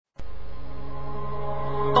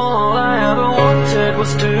All I ever wanted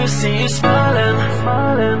was to see you smiling,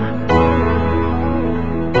 smiling.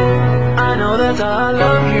 I know that I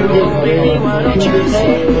love you, oh baby, why don't you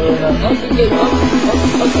see?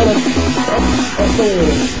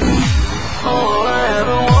 All I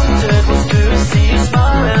ever wanted was to see you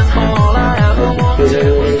smiling. All I ever wanted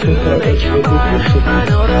was to make you mine. I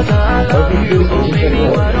know that I love you, oh baby,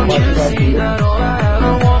 why don't you see that? All I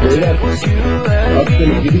ever wanted was you and me.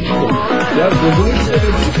 All I ever wanted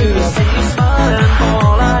was to see you smiling.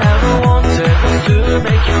 All I ever wanted was to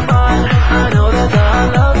make you mine. I know that I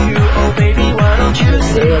love you, oh baby, why don't you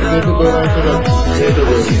see that? All I ever wanted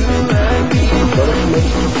was you and me.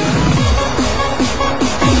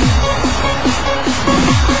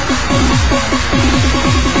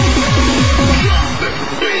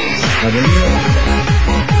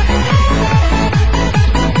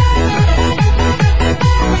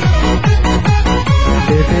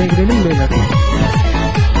 TF'ye gidelim mi beyler?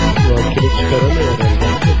 Vakili çıkaramıyor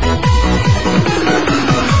herhalde.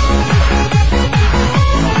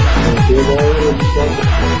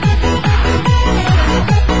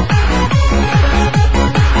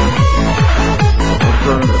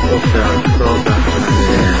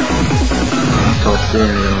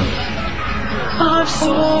 I'm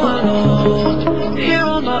so alone, here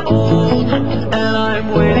on my own, and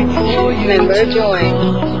I'm waiting for you. Member join.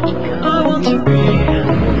 I want to be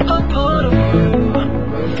a part of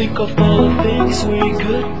you. Think of all the things we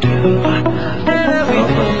could do, and every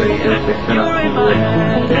day you're in my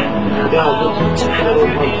head. I want to have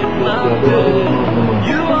you in my bed.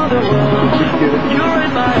 You are the one, you're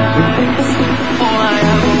in my eyes. All I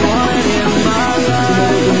ever wanted in my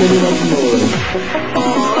life.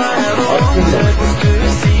 All I ever wanted was to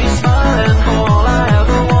see you smiling. All I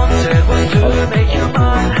ever wanted was to make you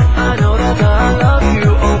mine. I know that I love you,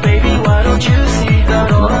 oh baby, why don't you see that?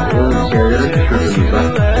 All I ever wanted was you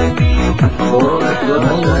and me. All I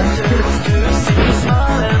ever wanted was to see you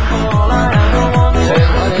smiling. All I ever wanted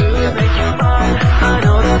was to make you mine. I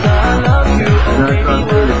know that I love you, oh baby,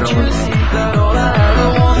 why don't you see that? All I ever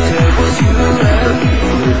wanted was you and me.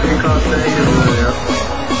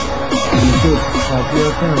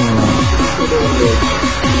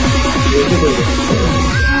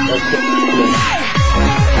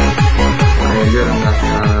 Geliyorum ben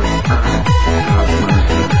sana.